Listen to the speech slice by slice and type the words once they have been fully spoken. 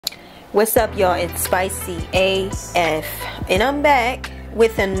What's up, y'all? It's Spicy AF, and I'm back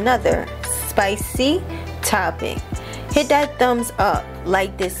with another spicy topic. Hit that thumbs up,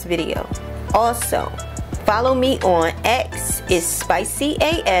 like this video. Also, follow me on X, is Spicy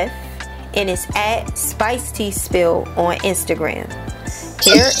AF, and it's at SpiceTeaSpill on Instagram.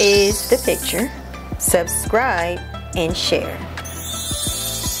 Here is the picture. Subscribe and share.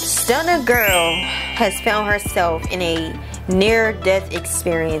 Stunna girl has found herself in a near-death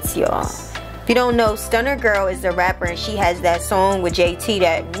experience, y'all. If you don't know, Stunna girl is a rapper, and she has that song with JT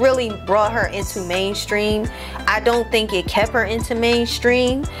that really brought her into mainstream. I don't think it kept her into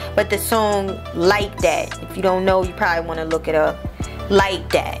mainstream, but the song Like That, if you don't know, you probably want to look it up. Like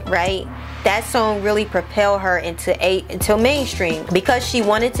That, right? That song really propelled her into mainstream. Because she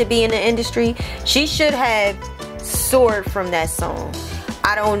wanted to be in the industry, she should have soared from that song.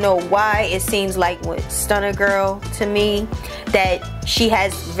 I don't know why it seems like with Stunna girl to me that she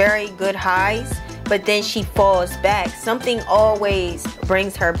has very good highs, but then she falls back. Something always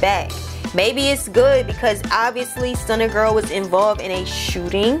brings her back. Maybe it's good because obviously Stunna girl was involved in a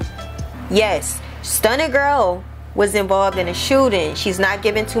shooting. Yes, Stunna girl was involved in a shooting. She's not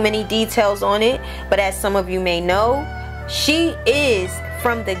giving too many details on it, but as some of you may know, she is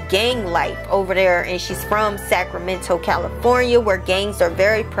from the gang life over there, and she's from Sacramento, California, where gangs are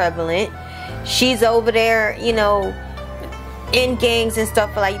very prevalent. She's over there, you know, in gangs and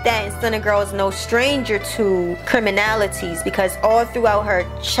stuff like that, and Stunna girl is no stranger to criminalities because all throughout her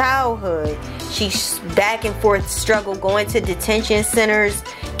childhood she's back and forth struggle, going to detention centers,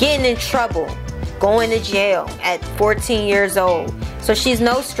 getting in trouble, going to jail at 14 years old. So she's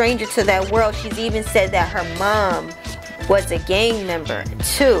no stranger to that world. She's even said that her mom was a gang member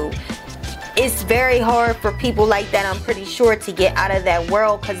too. It's very hard for people like that, I'm pretty sure, to get out of that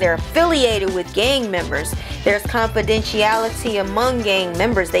world because they're affiliated with gang members. There's confidentiality among gang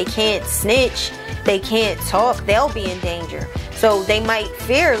members. They can't snitch, they can't talk, they'll be in danger. So they might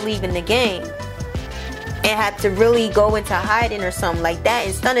fear leaving the gang and have to really go into hiding or something like that.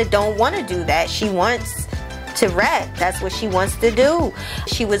 And Stunna don't want to do that. She wants to rap. That's what she wants to do.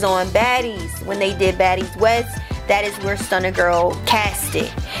 She was on Baddies when they did Baddies West. That is where Stunna girl cast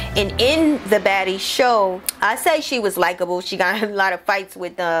it. And in the Baddies show, I say she was likable. She got a lot of fights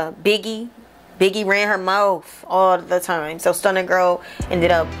with Biggie. Biggie ran her mouth all the time. So Stunna girl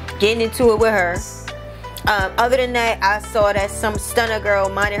ended up getting into it with her. Other than that, I saw that some Stunna girl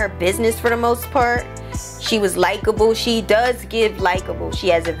minded her business for the most part. She was likable. She does give likable. She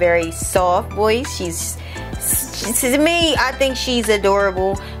has a very soft voice. To me, I think she's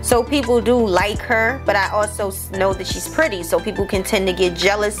adorable. So people do like her, but I also know that she's pretty, so people can tend to get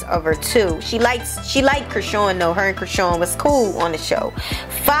jealous of her too. She liked Kershawn though. Her and Kershawn was cool on the show.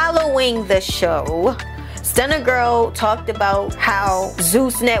 Following the show, Stunna girl talked about how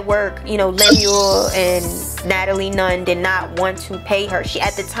Zeus Network, you know, Lemuel and Natalie Nunn did not want to pay her.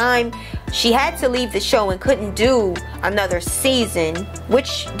 At the time, she had to leave the show and couldn't do another season,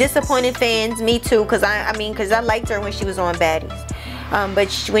 which disappointed fans, me too, because I liked her when she was on Baddies.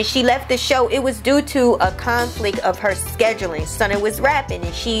 But when she left the show, it was due to a conflict of her scheduling. Stunna was rapping,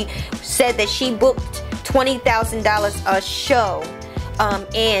 and she said that she booked $20,000 a show,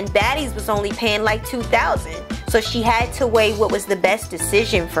 and Baddies was only paying like $2,000. So she had to weigh what was the best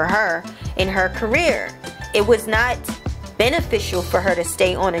decision for her in her career. It was not beneficial for her to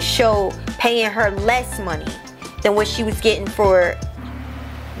stay on a show paying her less money than what she was getting for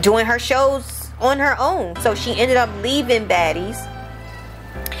doing her shows on her own. So she ended up leaving Baddies,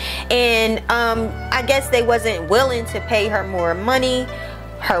 and I guess they wasn't willing to pay her more money,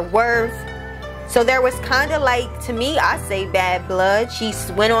 her worth. So there was kind of like, to me, I say bad blood. She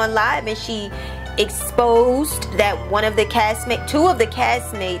went on live and she exposed that two of the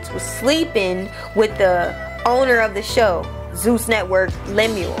castmates was sleeping with the owner of the show, Zeus Network,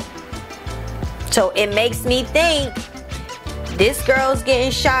 Lemuel. So it makes me think this girl's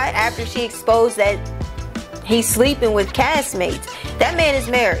getting shot after she exposed that he's sleeping with castmates. That man is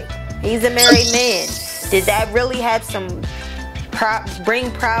married. He's a married man. Did that really have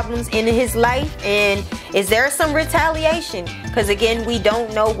bring problems into his life? And is there some retaliation? Because again, we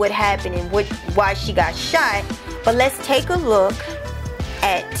don't know what happened and why she got shot. But let's take a look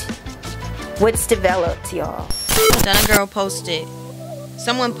at what's developed, y'all. Stunna girl posted,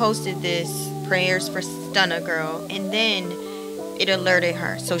 someone posted this, prayers for Stunna girl, and then it alerted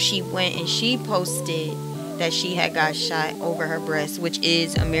her. So she went and she posted that she had got shot over her breast, which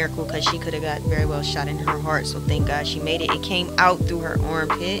is a miracle because she could have got very well shot in her heart. So thank God she made it. It came out through her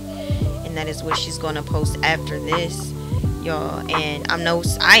armpit, and that is what she's going to post after this, y'all. And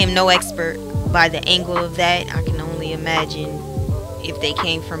I am no expert by the angle of that. I can only imagine if they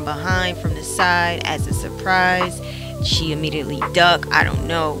came from behind, from the side as a surprise. She immediately ducked. I don't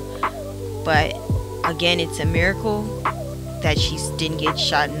know. But again, it's a miracle that she didn't get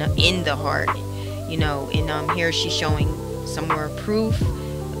shot in the heart. You know, and here she's showing some more proof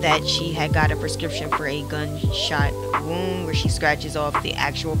that she had got a prescription for a gunshot wound, where she scratches off the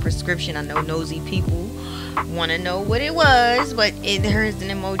actual prescription. I know nosy people want to know what it was, but there's an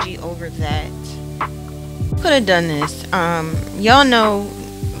emoji over that. Could have done this. Y'all know,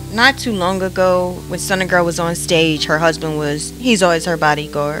 not too long ago, when Stunna Girl was on stage, her husband he's always her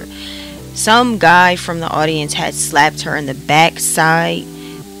bodyguard. Some guy from the audience had slapped her in the backside,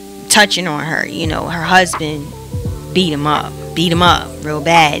 touching on her. You know, her husband beat him up real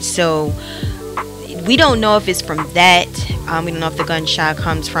bad. So we don't know if it's from that. We don't know if the gunshot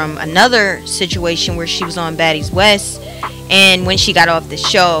comes from another situation where she was on Baddies West, and when she got off the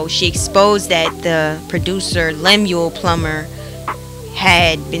show, she exposed that the producer Lemuel plumber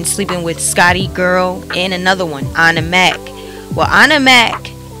had been sleeping with Scotty Girl and another one, Ahna Mac. Well, Ahna Mac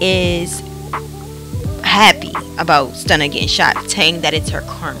is happy about Stunna getting shot, saying that it's her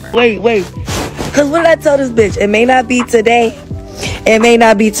karma. Wait. Because what did I tell this bitch? It may not be today. It may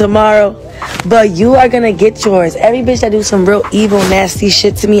not be tomorrow. But you are going to get yours. Every bitch that do some real evil, nasty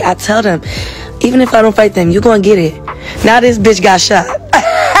shit to me, I tell them, even if I don't fight them, you going to get it. Now this bitch got shot.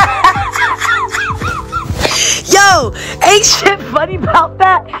 Yo, ain't shit funny about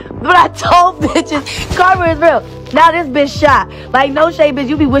that? But I told bitches, karma is real. Now this bitch shot. Like, no shade, bitch.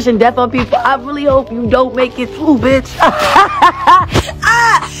 You be wishing death on people. I really hope you don't make it through, bitch.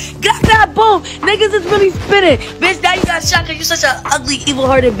 Got that, boom. Niggas is really spinning. Bitch, now you got shot because you such an ugly,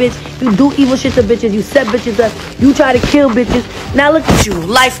 evil-hearted bitch. You do evil shit to bitches. You set bitches up. You try to kill bitches. Now look at you.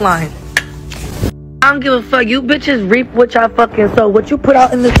 Lifeline. I don't give a fuck. You bitches reap what y'all fucking sow. What you put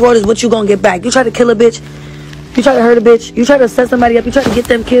out in this world is what you gonna get back. You try to kill a bitch. You try to hurt a bitch. You try to set somebody up. You try to get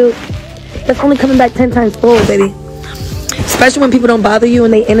them killed. That's only coming back 10 times fold, baby. Especially when people don't bother you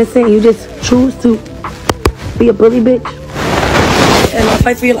and they innocent and you just choose to be a bully bitch and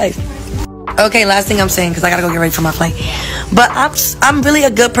fight for your life. Okay, last thing I'm saying, because I gotta go get ready for my flight. But I'm really a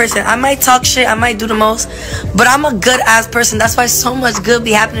good person. I might talk shit, I might do the most, but I'm a good ass person. That's why so much good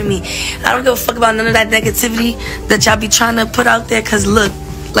be happening to me. I don't give a fuck about none of that negativity that y'all be trying to put out there. Because look,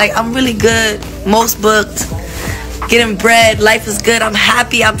 like, I'm really good, most booked, getting bread, life is good, I'm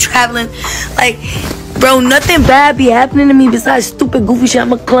happy, I'm traveling. Like, bro, nothing bad be happening to me besides stupid goofy shit.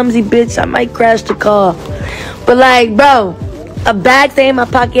 I'm a clumsy bitch, I might crash the car. But like, bro, a bag stay in my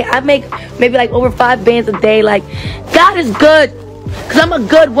pocket. I make maybe like over 5 bands a day. Like, God is good, because I'm a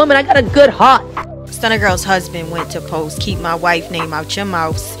good woman. I got a good heart. Stunna Girl's husband went to post, "Keep my wife name out your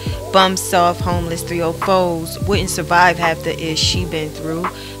mouth. Bum soft, homeless 304s. Wouldn't survive half the ish she been through.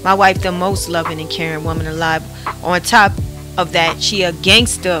 My wife the most loving and caring woman alive. On top of that, she a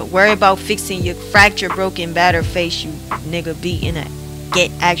gangster. Worry about fixing your fractured, broken, battered face. You nigga be in a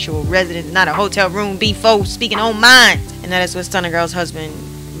get actual residence, not a hotel room. Be folks speaking on mind." And that is what Stunna Girl's husband,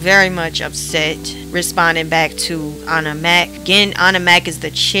 very much upset, responding back to Ahna Mac. Again, Ahna Mac is the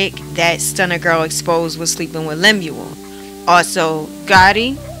chick that Stunna Girl exposed was sleeping with Lemuel. Also,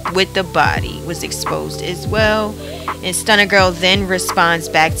 Gotti with the body was exposed as well. And Stunna Girl then responds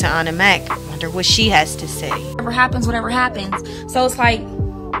back to Ahna Mac. Wonder what she has to say. Whatever happens. So it's like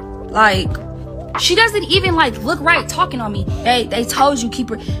she doesn't even like look right talking on me. They told you keep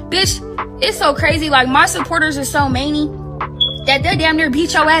her. Bitch, it's so crazy. Like, my supporters are so many that they damn near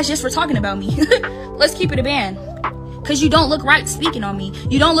beat your ass just for talking about me. Let's keep it a band. Cause you don't look right speaking on me.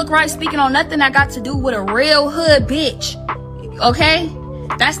 You don't look right speaking on nothing that got to do with a real hood bitch. Okay?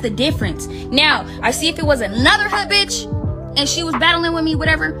 That's the difference. Now, I see if it was another hood bitch and she was battling with me,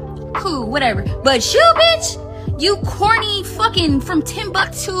 whatever, cool, whatever. But you, bitch, you corny fucking from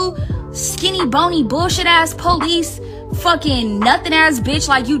Timbuktu, skinny, bony, bullshit ass police, fucking nothing ass bitch.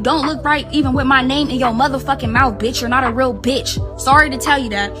 Like, you don't look right even with my name in your motherfucking mouth, bitch. You're not a real bitch. Sorry to tell you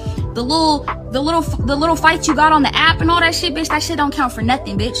that. The little fights you got on the app and all that shit, bitch, that shit don't count for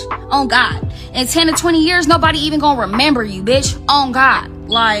nothing, bitch. On God. In 10 to 20 years, nobody even gonna remember you, bitch. On God.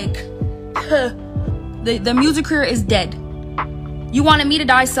 Like, the music career is dead. You wanted me to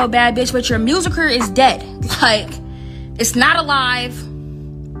die so bad, bitch, but your music career is dead. Like, it's not alive.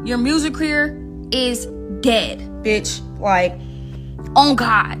 Your music career is dead, bitch. Like, on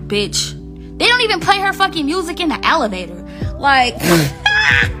God, bitch. They don't even play her fucking music in the elevator. Like,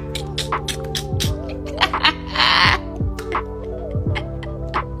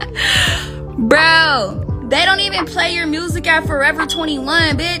 bro, they don't even play your music at Forever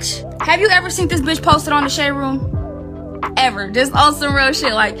 21, bitch. Have you ever seen this bitch posted on the Shade Room? Ever? Just on some real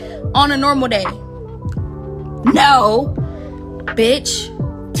shit, like, on a normal day? No. bitch.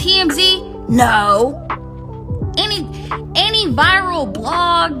 TMZ? No. Any viral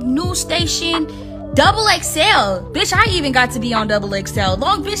blog, news station, Double XL. Bitch, I even got to be on Double XL.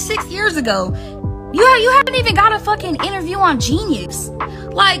 Long bitch 6 years ago. You haven't even got a fucking interview on Genius.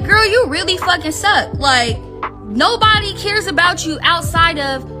 Like, girl, you really fucking suck. Like, nobody cares about you outside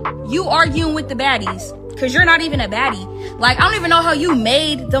of you arguing with the baddies. Cause you're not even a baddie. Like, I don't even know how you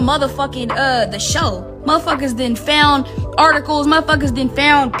made the motherfucking, the show. Motherfuckers then found articles, motherfuckers then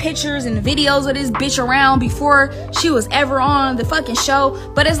found pictures and videos of this bitch around before she was ever on the fucking show.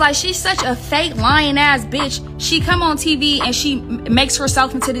 But it's like, she's such a fake lying ass bitch. She come on TV and she makes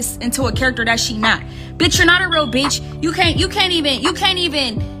herself into a character that she not. Bitch, you're not a real bitch. You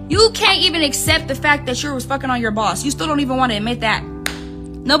can't even accept the fact that you was fucking on your boss. You still don't even want to admit that.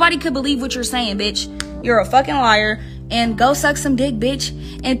 Nobody could believe what you're saying, bitch. You're a fucking liar. And go suck some dick, bitch.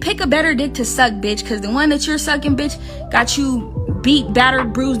 And pick a better dick to suck, bitch. Cause the one that you're sucking, bitch, got you beat,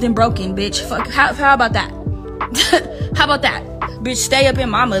 battered, bruised, and broken, bitch. Fuck. How about that? How about that? Bitch, stay up in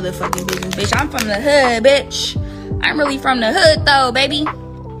my motherfucking business, bitch. I'm from the hood, bitch. I'm really from the hood, though, baby.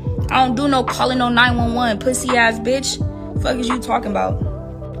 I don't do no calling no 911, pussy ass bitch. Fuck is you talking about?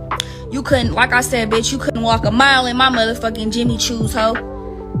 You couldn't, like I said, bitch, you couldn't walk a mile in my motherfucking Jimmy Choo's, hoe.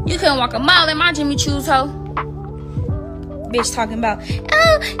 You couldn't walk a mile in my Jimmy Choo's, hoe. Bitch talking about,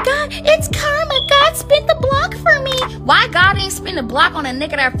 oh, God, it's karma. God spent the block for me. Why God ain't spend the block on a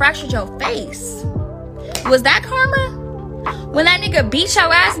nigga that fractured your face? Was that karma? When that nigga beat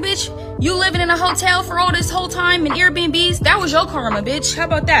your ass, bitch, you living in a hotel for all this whole time in Airbnbs, that was your karma, bitch. How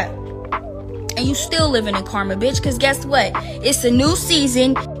about that? And you still living in karma, bitch, because guess what? It's a new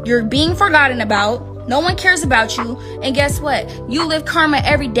season. You're being forgotten about. No one cares about you. And guess what? You live karma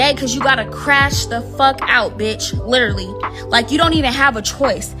every day because you gotta crash the fuck out, bitch. Literally. Like, you don't even have a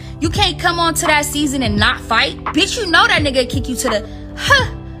choice. You can't come on to that season and not fight. Bitch, you know that nigga kick you to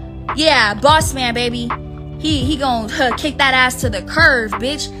the... Yeah, boss man, baby. He gonna kick that ass to the curve,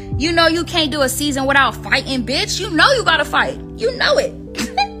 bitch. You know you can't do a season without fighting, bitch. You know you gotta fight. You know it.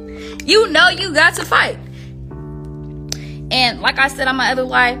 You know you got to fight. And like I said on my other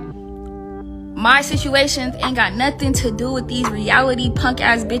live, my situations ain't got nothing to do with these reality punk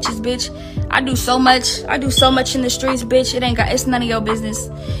ass bitches, bitch. I do so much in the streets, bitch. It's none of your business.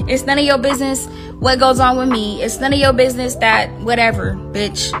 It's none of your business what goes on with me. It's none of your business that whatever,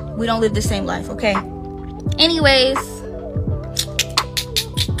 bitch. We don't live the same life, okay? Anyways,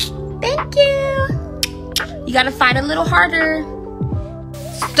 thank you. You gotta fight a little harder.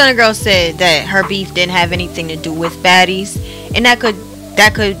 Stunna Girl said that her beef didn't have anything to do with baddies, and that could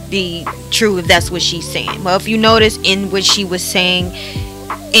be true if that's what she's saying. Well, if you notice in what she was saying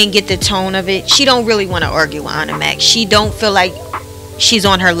and get the tone of it, she don't really want to argue with Ahna Mac. She don't feel like she's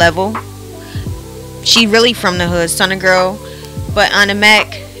on her level. She really from the hood, Stunna Girl, but Ahna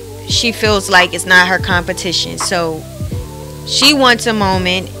Mac, she feels like it's not her competition. So she wants a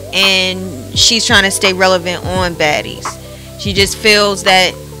moment and she's trying to stay relevant on baddies. She just feels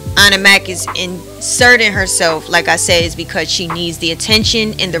that Ahna Mac is inserting herself, like I said, is because she needs the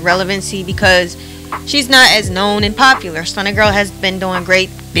attention and the relevancy because she's not as known and popular. Stunna Girl has been doing great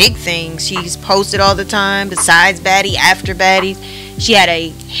big things. She's posted all the time, besides baddie, after baddies. She had a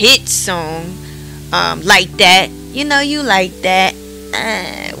hit song, Like That. You know you like that.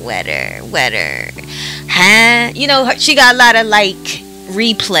 Wetter. Huh? You know, she got a lot of like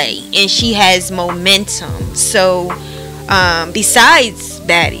replay and she has momentum. So besides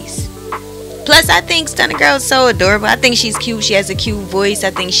baddies, plus I think Stunna Girl is so adorable. I think she's cute. She has a cute voice.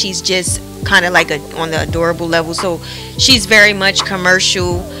 I think she's just kind of like on the adorable level. So she's very much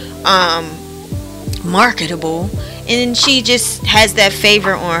commercial, marketable, and she just has that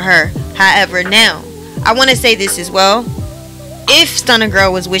favor on her. However, now I want to say this as well. If Stunna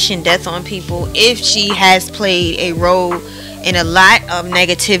Girl was wishing death on people, if she has played a role in a lot of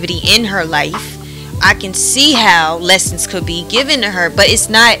negativity in her life, I can see how lessons could be given to her. But it's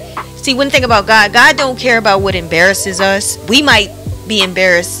not, see, one thing about God don't care about what embarrasses us. We might be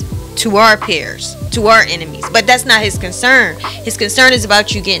embarrassed to our peers, to our enemies, but that's not his concern. His concern is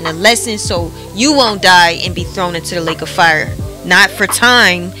about you getting a lesson so you won't die and be thrown into the lake of fire. Not for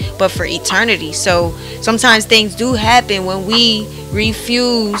time, but for eternity. So sometimes things do happen when we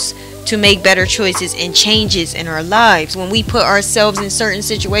refuse to make better choices and changes in our lives. When we put ourselves in certain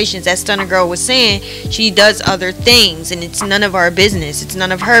situations, as Stunna Girl was saying, she does other things and it's none of our business. It's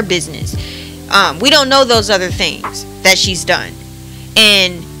none of her business. We don't know those other things that she's done.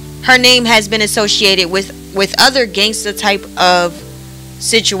 And her name has been associated with other gangster type of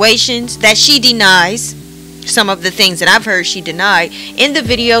situations that she denies. some of the things that I've heard she denied. In the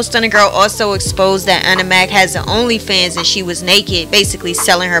video, Stunna Girl also exposed that Ahna Mac has an OnlyFans and she was naked, basically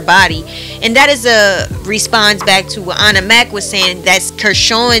selling her body. And that is a response back to what Ahna Mac was saying, that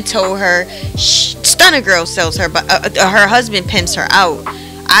Kershawn told her Stunna Girl sells her, but her husband pimps her out.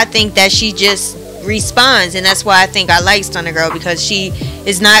 I think that she just responds, and that's why I think I like Stunna Girl, because she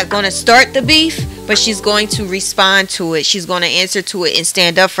is not going to start the beef, but she's going to respond to it. She's going to answer to it and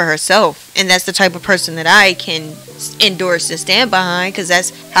stand up for herself. And that's the type of person that I can endorse and stand behind, because that's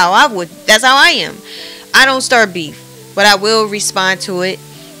how I am. I don't start beef, but I will respond to it.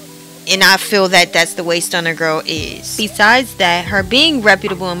 And I feel that that's the way Stunna Girl is. Besides that, her being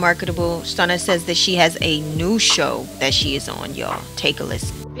reputable and marketable, Stunna says that she has a new show that she is on, y'all. Take a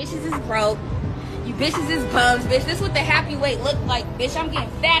listen. Bitches is broke. You bitches is bums, bitch. This what the happy weight look like, bitch. I'm getting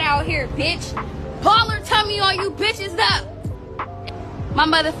fat out here, bitch. Baller tummy on you bitches up. My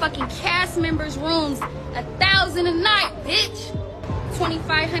motherfucking cast members' rooms, $1,000 a night, bitch.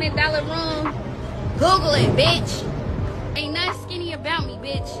 $2,500 room. Google it, bitch. Ain't nothing skinny about me,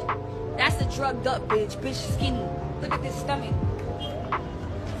 bitch. That's a drugged up bitch. Bitch skinny. Look at this stomach.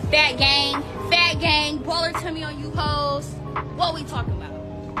 Fat gang, baller tummy on you hoes. What we talking about?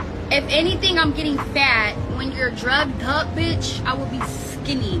 If anything, I'm getting fat. When you're drugged up, bitch, I will be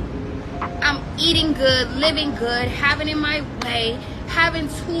skinny. I'm eating good, living good, having it my way, having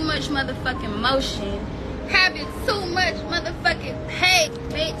too much motherfucking motion, having too much motherfucking pay,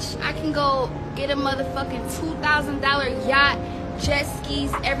 bitch. I can go get a motherfucking $2,000 yacht, jet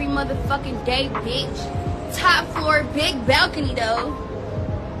skis every motherfucking day, bitch. Top floor, big balcony though.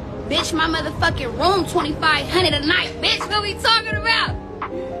 Bitch, my motherfucking room, $2,500 a night. Bitch, what we talking about?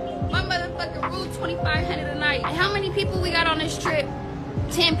 My motherfucking room, $2,500 a night. And how many people we got on this trip?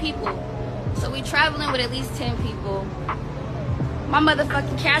 10 people. So we traveling with at least 10 people. My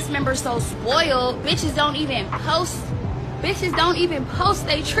motherfucking cast members so spoiled. Bitches don't even post. Bitches don't even post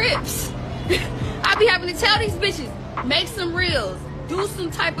their trips. I be having to tell these bitches, make some reels, do some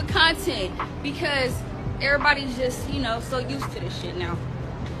type of content, because everybody's just, you know, so used to this shit now.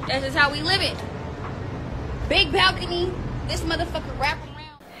 That's just how we live it. Big balcony, this motherfucker wrap around.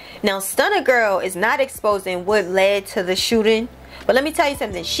 Now, Stunna Girl is not exposing what led to the shooting, but let me tell you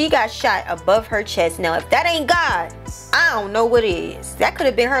something. She got shot above her chest. Now, if that ain't God, I don't know what is. That could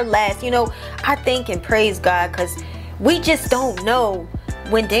have been her last. You know, I thank and praise God, because we just don't know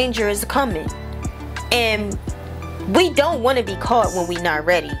when danger is coming. And we don't want to be caught when we're not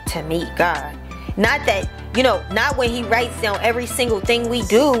ready to meet God. Not that, you know, not when he writes down every single thing we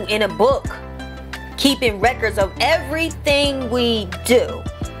do in a book, keeping records of everything we do.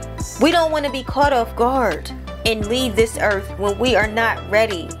 We don't want to be caught off guard and leave this earth when we are not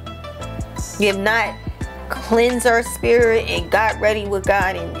ready. We have not cleansed our spirit and got ready with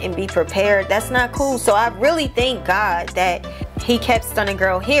God and be prepared. That's not cool. So I really thank God that he kept Stunna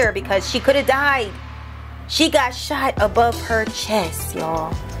Girl here, because she could have died. She got shot above her chest,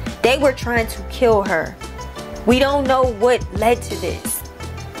 y'all. They were trying to kill her. We don't know what led to this.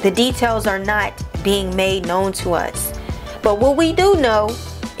 The details are not being made known to us. But what we do know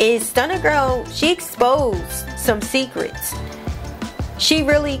is Stunna Girl, she exposed some secrets. She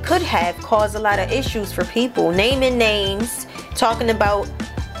really could have caused a lot of issues for people. Naming names, talking about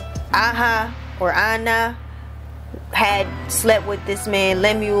Ahna or Ahna had slept with this man,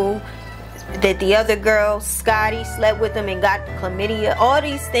 Lemuel. That the other girl, Scotty, slept with him and got chlamydia. All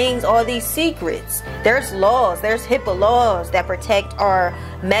these things, all these secrets. There's laws, there's HIPAA laws that protect our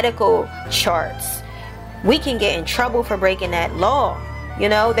medical charts. We can get in trouble for breaking that law. You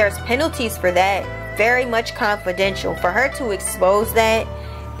know, there's penalties for that. Very much confidential. For her to expose that,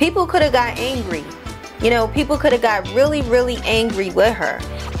 people could have got angry. You know, people could have got really, really angry with her.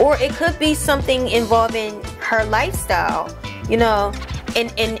 Or it could be something involving her lifestyle, you know. And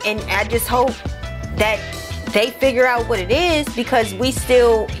I just hope that they figure out what it is, because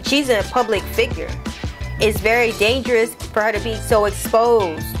she's a public figure. It's very dangerous for her to be so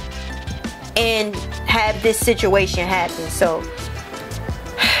exposed and have this situation happen. So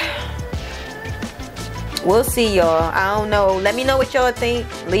we'll see, y'all. I don't know. Let me know what y'all think.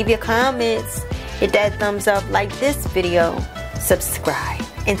 Leave your comments. Hit that thumbs up, like this video, subscribe,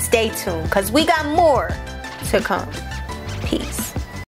 and stay tuned, because we got more to come.